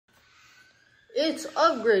It's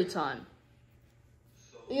upgrade time.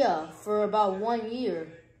 Yeah, for about 1 year.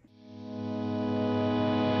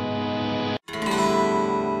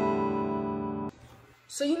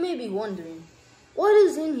 So you may be wondering, what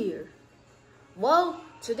is in here? Well,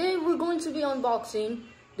 today we're going to be unboxing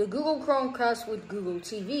the Google Chromecast with Google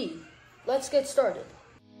TV. Let's get started.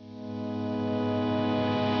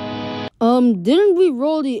 Didn't we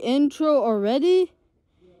roll the intro already?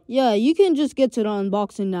 Yeah, you can just get to the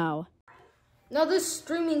unboxing now. Now this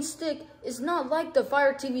streaming stick is not like the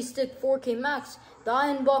Fire TV Stick 4K Max that I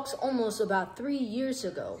unboxed almost about 3 years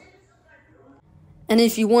ago. And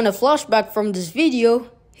if you want a flashback from this video,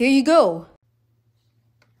 here you go.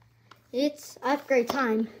 It's upgrade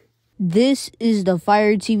time. This is the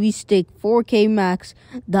Fire TV Stick 4K Max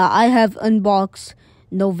that I have unboxed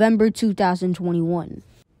November 2021.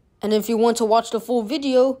 And if you want to watch the full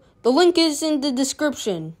video, the link is in the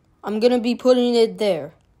description. I'm gonna be putting it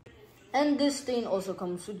there. And this thing also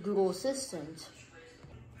comes with Google Assistant.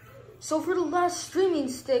 So for the last streaming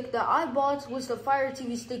stick that I bought was the Fire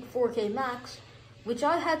TV Stick 4K Max, which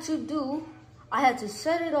I had to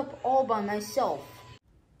set it up all by myself.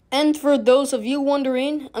 And for those of you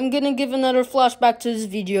wondering, I'm gonna give another flashback to this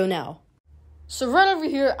video now. So right over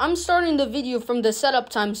here, I'm starting the video from the setup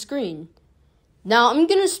time screen. Now I'm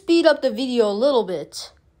gonna speed up the video a little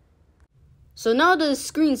bit. So now the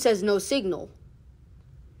screen says no signal.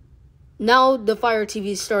 Now the Fire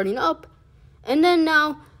TV is starting up, and then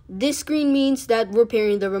now this screen means that we're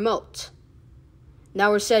pairing the remote.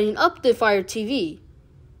 Now we're setting up the Fire TV.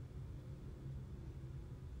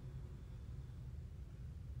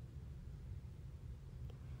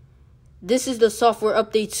 This is the software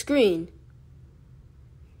update screen.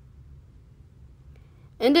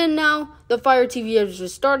 And then now the Fire TV has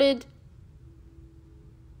restarted.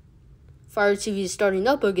 Fire TV is starting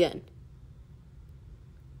up again.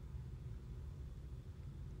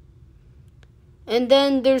 And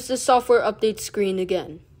then there's the software update screen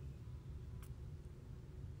again.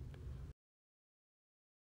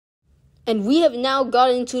 And we have now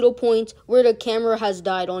gotten to the point where the camera has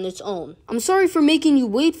died on its own. I'm sorry for making you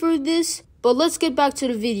wait for this, but let's get back to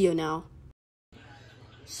the video now.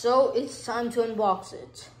 So it's time to unbox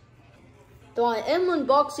it. Though I am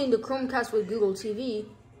unboxing the Chromecast with Google TV,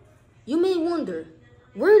 you may wonder,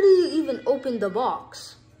 where do you even open the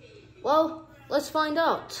box? Well, let's find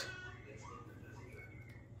out.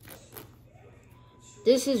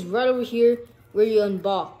 This is right over here where you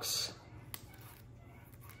unbox.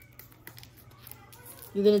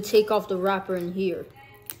 You're going to take off the wrapper in here.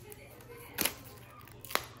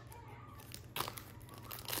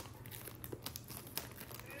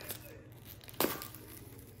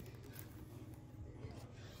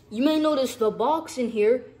 You may notice the box in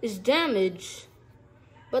here is damaged,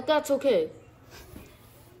 but that's okay.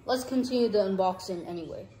 Let's continue the unboxing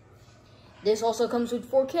anyway. This also comes with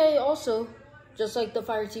 4K also, just like the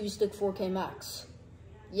Fire TV Stick 4K Max.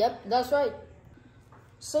 Yep, that's right.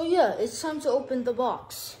 So yeah, it's time to open the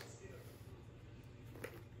box.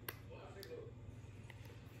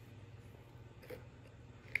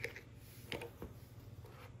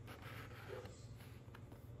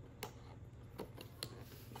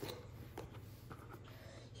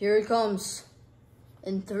 Here it comes.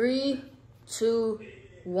 In 3, 2,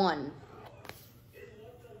 1.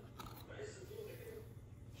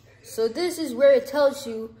 So this is where it tells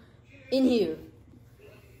you in here.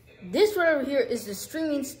 This right over here is the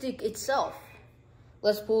streaming stick itself.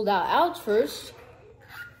 Let's pull that out first.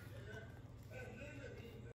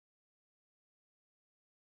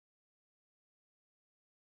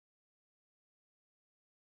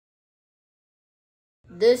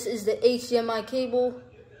 This is the HDMI cable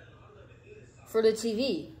for the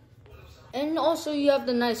TV. And also you have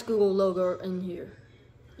the nice Google logo in here.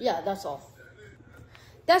 Yeah, that's all.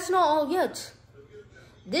 That's not all yet.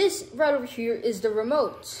 This right over here is the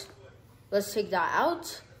remote. Let's take that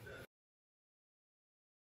out.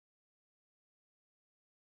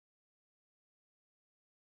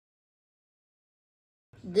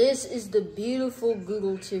 This is the beautiful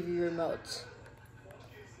Google TV remote.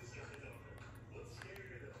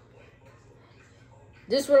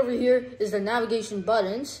 This right over here is the navigation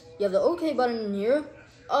buttons. You have the OK button in here,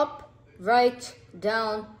 up, right,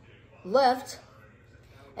 down, left,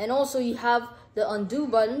 and also you have the undo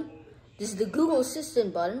button. This is the Google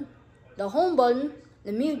Assistant button, the home button,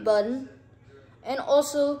 the mute button, and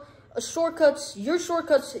also your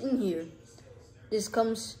shortcuts in here. This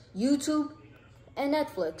comes YouTube and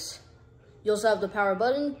Netflix. You also have the power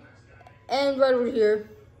button, and right over here,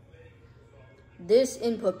 this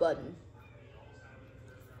input button.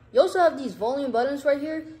 You also have these volume buttons right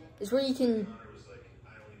here. Is where you can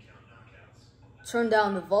turn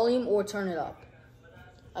down the volume or turn it up.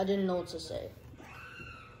 I didn't know what to say.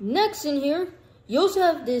 Next in here, you also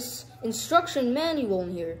have this instruction manual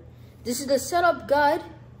in here. This is the setup guide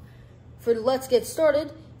for the Let's Get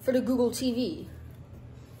Started for the Google TV.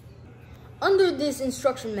 Under this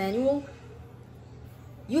instruction manual,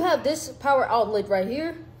 you have this power outlet right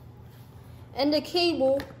here and the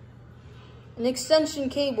cable, an extension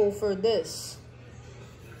cable for this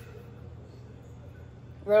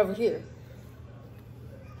right over here.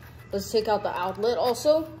 Let's take out the outlet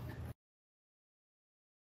also.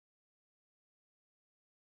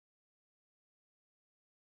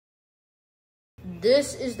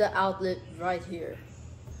 This is the outlet right here.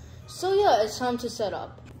 So yeah, it's time to set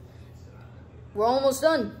up. We're almost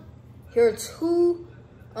done. Here are two,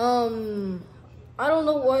 I don't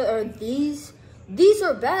know what are these. These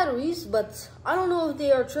are batteries, but I don't know if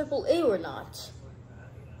they are AAA or not.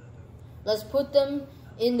 Let's put them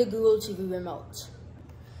in the Google TV remote.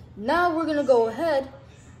 Now we're gonna go ahead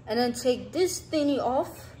and then take this thingy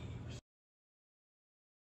off.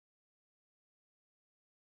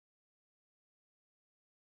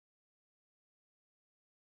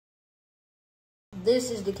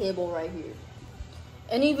 This is the cable right here.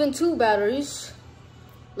 And even two batteries.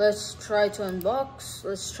 Let's try to unbox.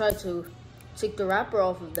 Let's try to take the wrapper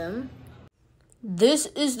off of them. This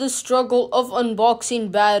is the struggle of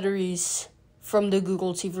unboxing batteries from the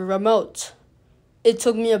Google TV remote. It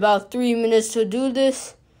took me about 3 minutes to do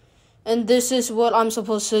this, and this is what I'm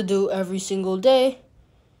supposed to do every single day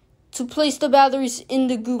to place the batteries in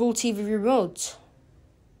the Google TV remote.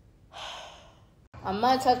 I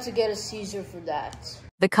might have to get a Caesar for that.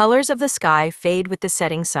 The colors of the sky fade with the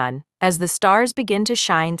setting sun as the stars begin to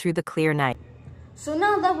shine through the clear night. So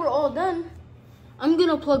now that we're all done, I'm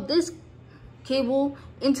gonna plug this cable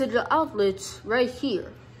into the outlets right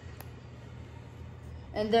here.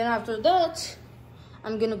 And then after that,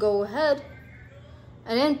 I'm gonna go ahead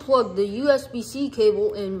and then plug the USB-C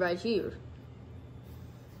cable in right here.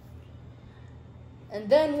 And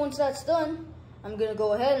then once that's done, I'm gonna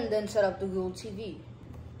go ahead and then set up the Google TV.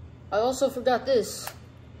 I also forgot this.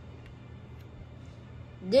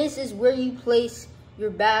 This is where you place your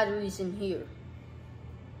batteries in here.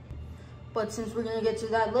 But since we're gonna get to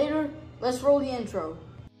that later, let's roll the intro.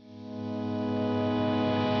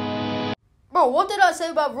 Bro, what did I say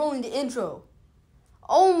about rolling the intro?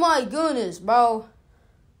 Oh my goodness, bro.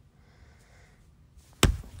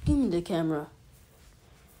 Give me the camera.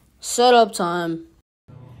 Setup time.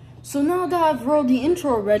 So now that I've rolled the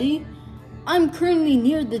intro already, I'm currently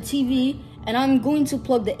near the TV and I'm going to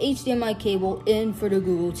plug the HDMI cable in for the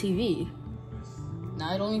Google TV. Now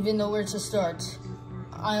I don't even know where to start.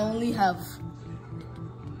 I only have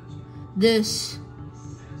this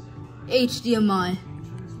HDMI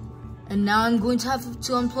and now I'm going to have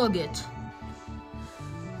to unplug it.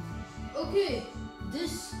 Okay,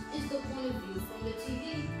 this is the point of view from the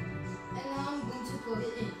TV and now I'm going to plug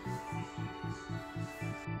it in.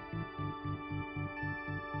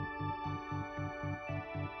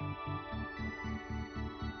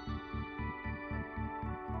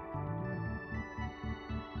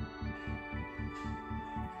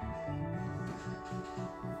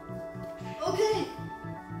 Okay,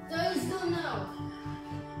 that is done now.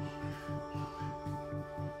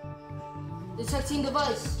 Detecting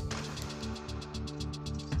device.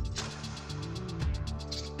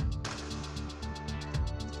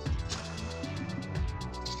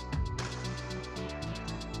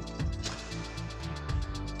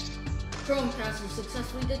 Chromecast is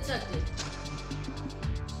successfully detected.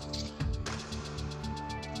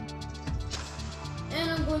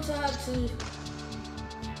 And I'm going to have to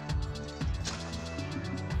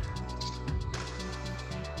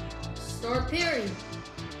start pairing.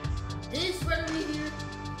 This right over here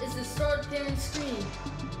is the start pairing screen.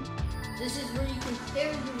 This is where you can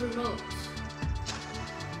pair the remote.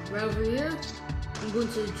 Right over here, I'm going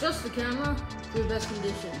to adjust the camera for your best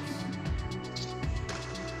conditions.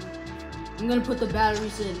 I'm going to put the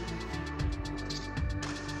batteries in.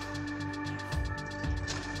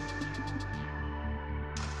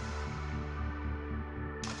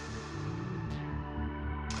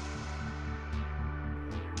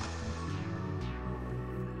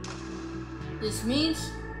 This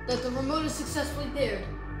means that the remote is successfully paired.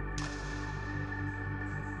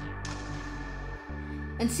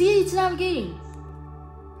 And see, it's navigating.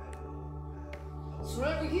 So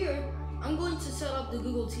right over here, I'm going to set up the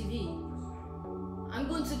Google TV. I'm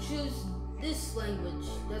going to choose this language.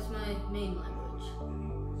 That's my main language.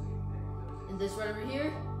 And this right over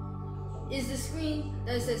here is the screen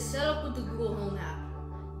that says set up with the Google Home app.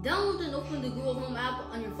 Download and open the Google Home app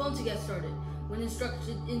on your phone to get started. When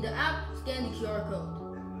instructed in the app, scan the QR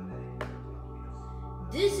code.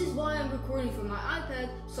 This is why I'm recording from my iPad,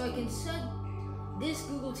 so I can set this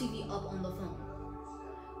Google TV up on the phone.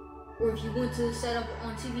 Or if you want to set up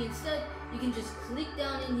on TV instead, you can just click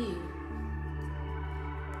down in here.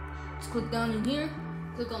 Just click down in here,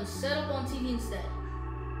 click on set up on TV instead.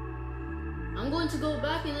 I'm going to go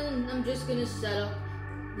back and then I'm just going to set up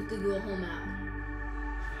with the Google Home app.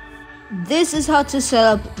 This is how to set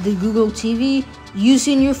up the Google TV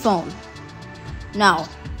using your phone. Now,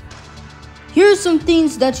 here are some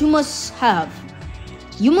things that you must have.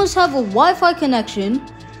 You must have a Wi-Fi connection,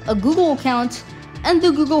 a Google account, and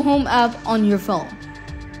the Google Home app on your phone.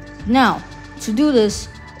 Now, to do this,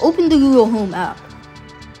 open the Google Home app.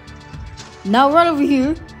 Now right over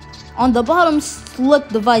here, on the bottom,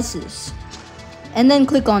 select Devices, and then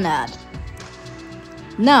click on Add.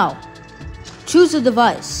 Now, choose a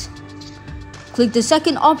device. Click the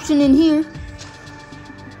second option in here,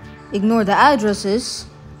 ignore the addresses,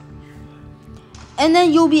 and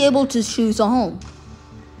then you'll be able to choose a home.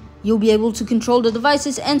 You'll be able to control the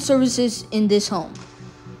devices and services in this home.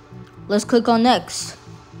 Let's click on Next.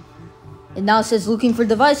 It now says looking for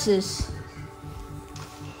devices.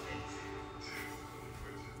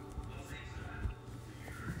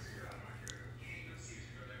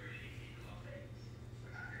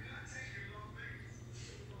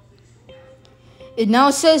 It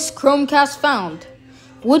now says Chromecast found.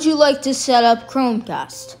 Would you like to set up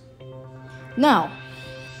Chromecast? Now,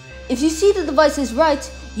 if you see the device is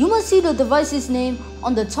right, you must see the device's name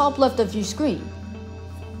on the top left of your screen.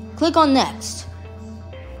 Click on Next.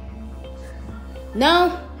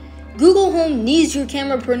 Now, Google Home needs your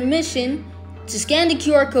camera permission to scan the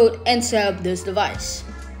QR code and set up this device.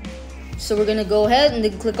 So we're going to go ahead and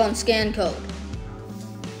then click on Scan Code.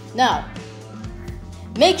 Now,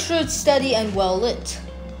 make sure it's steady and well lit.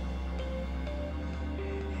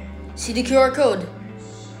 See the QR code.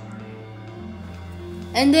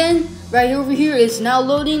 And then, right over here is now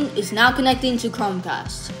loading, is now connecting to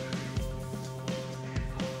Chromecast.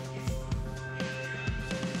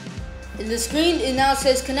 In the screen, it now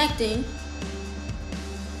says connecting.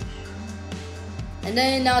 And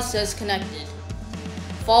then it now says connected.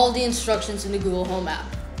 Follow the instructions in the Google Home app.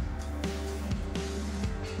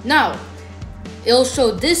 Now, it'll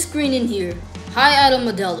show this screen in here. Hi Adam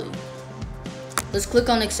Modelu. Let's click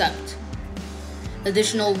on accept.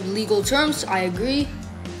 Additional legal terms, I agree.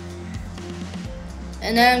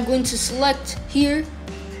 And then I'm going to select here,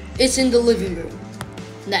 it's in the living room.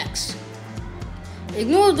 Next.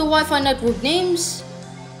 Ignore the Wi-Fi network names.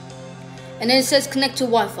 And then it says connect to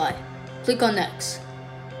Wi-Fi. Click on next.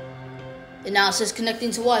 It now says connecting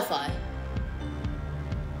to Wi-Fi.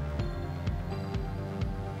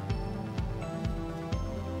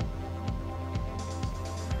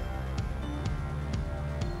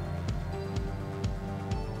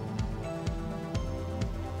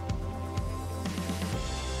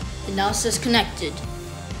 It now says connected.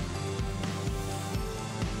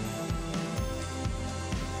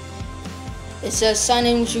 It says sign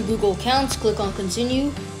in with your Google accounts. Click on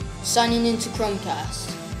continue. Signing into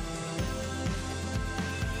Chromecast.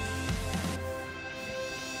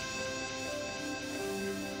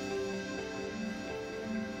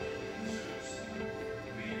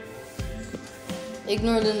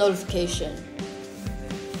 Ignore the notification.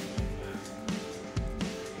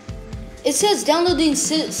 It says downloading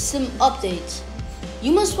system updates.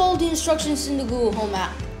 You must follow the instructions in the Google Home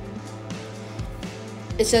app.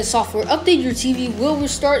 It says software update, your TV will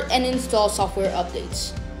restart and install software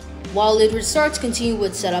updates. While it restarts, continue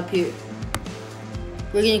with setup here.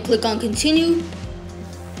 We're going to click on continue,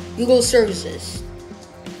 Google services.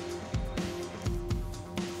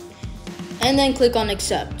 And then click on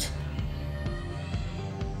accept.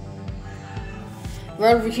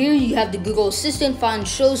 Right over here, you have the Google Assistant, find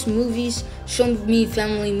shows, movies, show me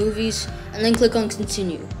family movies, and then click on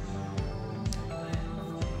continue.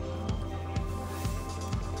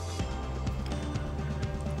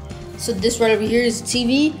 So this right over here is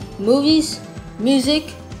TV, movies,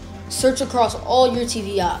 music, search across all your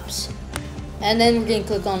TV apps. And then we're going to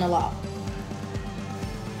click on allow.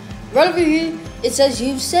 Right over here, it says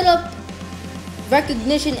you've set up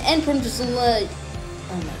recognition and personalization.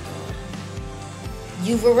 Oh my god.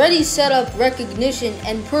 You've already set up recognition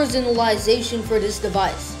and personalization for this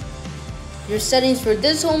device. Your settings for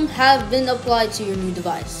this home have been applied to your new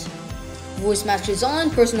device. Voice match is on,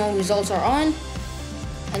 personal results are on,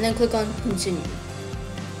 and then click on continue.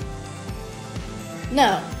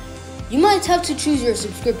 Now, you might have to choose your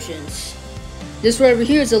subscriptions. This right over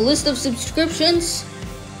here is a list of subscriptions.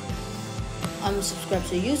 I'm subscribed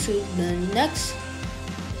to YouTube, then next.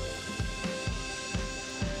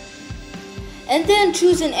 and then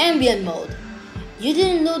choose an ambient mode. You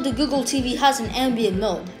didn't know the Google TV has an ambient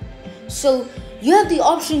mode, so you have the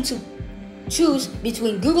option to choose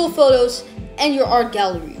between Google Photos and your art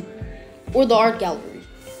gallery, or the art gallery.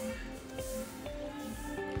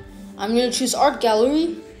 I'm going to choose art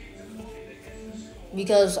gallery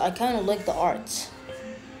because I kind of like the art.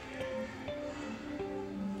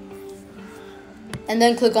 And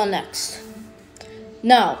then click on next.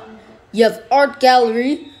 Now, you have art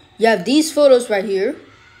gallery, you have these photos right here.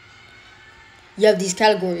 You have these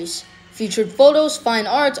categories: featured photos, fine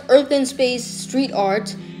art, earth and space, street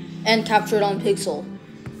art, and captured on pixel.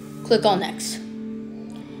 Click on next.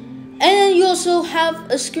 And then you also have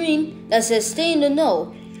a screen that says stay in the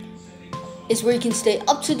know. It's where you can stay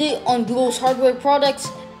up to date on Google's hardware products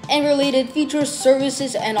and related features,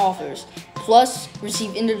 services, and offers. Plus,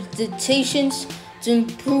 receive invitations to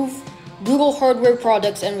improve Google hardware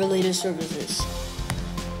products and related services.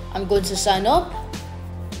 I'm going to sign up,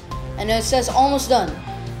 and then it says almost done.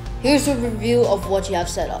 Here's a review of what you have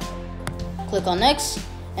set up. Click on next,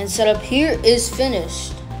 and setup here is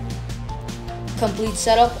finished. Complete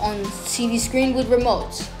setup on TV screen with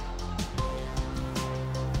remote.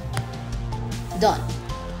 Done.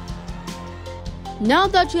 Now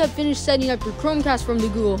that you have finished setting up your Chromecast from the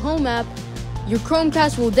Google Home app, your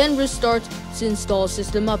Chromecast will then restart to install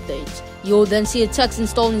system updates. You will then see a text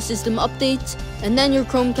installing system updates, and then your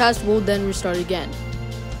Chromecast will then restart again.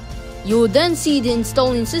 You will then see the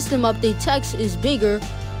installing system update text is bigger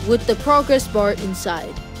with the progress bar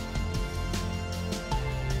inside.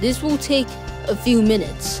 This will take a few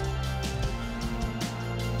minutes.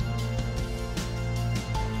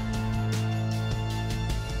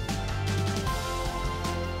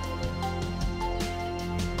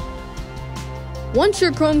 Once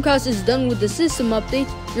your Chromecast is done with the system update,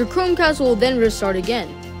 your Chromecast will then restart again.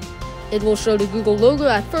 It will show the Google logo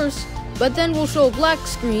at first, but then will show a black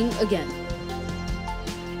screen again.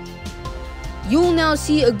 You will now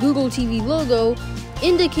see a Google TV logo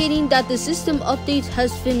indicating that the system update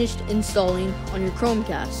has finished installing on your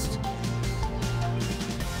Chromecast.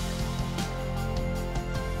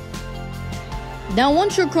 Now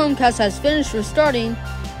once your Chromecast has finished restarting,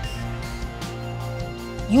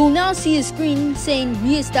 you will now see a screen saying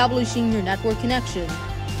re-establishing your network connection.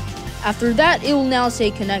 After that, it will now say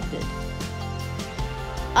connected.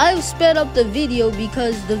 I've sped up the video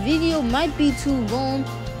because the video might be too long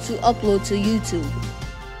to upload to YouTube.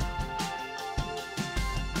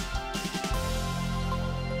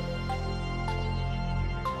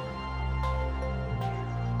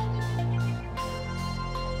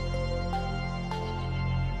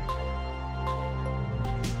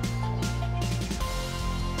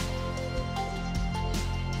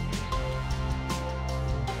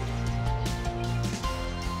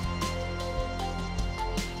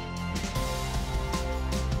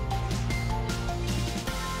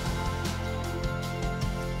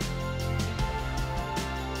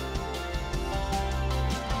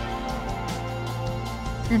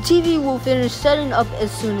 Your TV will finish setting up as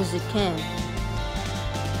soon as it can.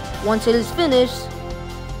 Once it is finished,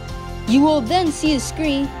 you will then see a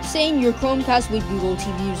screen saying your Chromecast with Google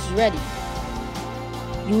TV is ready.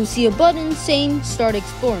 You will see a button saying Start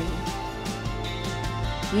Exploring.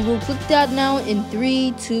 We will click that now in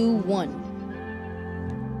 3, 2, 1.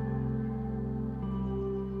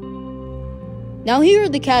 Now here are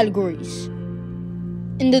the categories.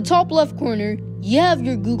 In the top left corner, you have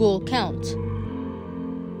your Google account.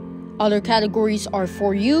 Other categories are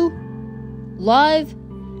For You, Live,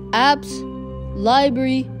 Apps,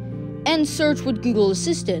 Library, and Search with Google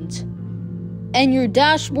Assistant, and your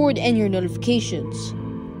dashboard and your notifications.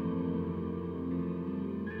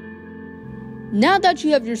 Now that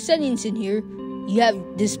you have your settings in here, you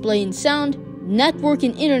have Display and Sound, Network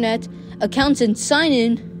and Internet, Accounts and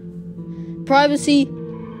Sign-In, Privacy,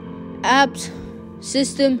 Apps,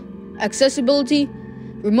 System, Accessibility,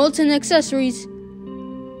 Remotes and Accessories,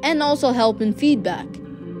 and also help and feedback.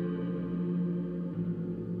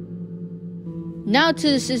 Now to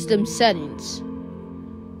the system settings.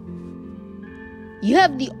 You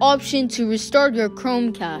have the option to restart your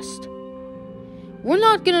Chromecast. We're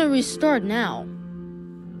not gonna restart now.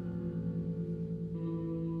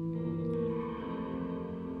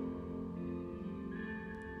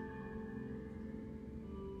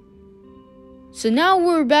 So now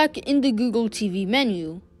we're back in the Google TV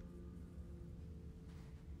menu.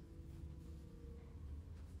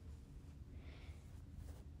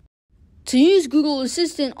 To use Google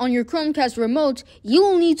Assistant on your Chromecast remote, you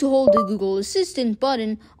will need to hold the Google Assistant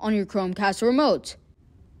button on your Chromecast remote.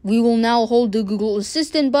 We will now hold the Google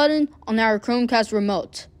Assistant button on our Chromecast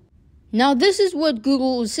remote. Now this is what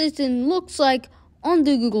Google Assistant looks like on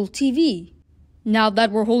the Google TV. Now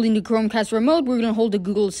that we're holding the Chromecast remote, we're going to hold the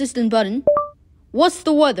Google Assistant button. What's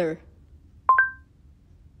the weather?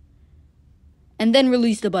 And then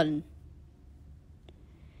release the button.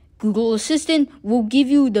 Google Assistant will give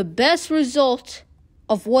you the best result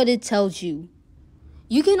of what it tells you.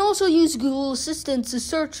 You can also use Google Assistant to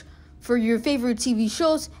search for your favorite TV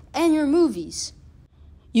shows and your movies.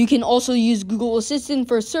 You can also use Google Assistant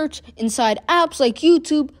for search inside apps like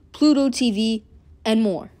YouTube, Pluto TV, and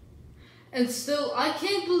more. And still, I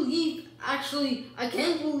can't believe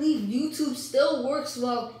YouTube still works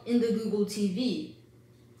well in the Google TV.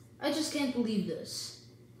 I just can't believe this.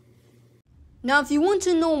 Now, if you want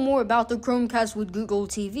to know more about the Chromecast with Google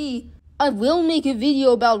TV, I will make a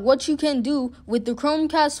video about what you can do with the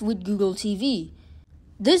Chromecast with Google TV.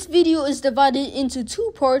 This video is divided into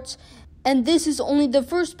 2 parts, and this is only the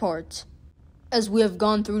first part. As we have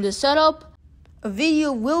gone through the setup, a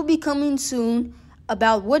video will be coming soon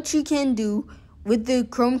about what you can do with the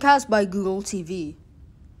Chromecast by Google TV.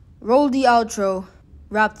 Roll the outro,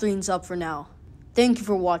 wrap things up for now. Thank you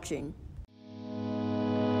for watching.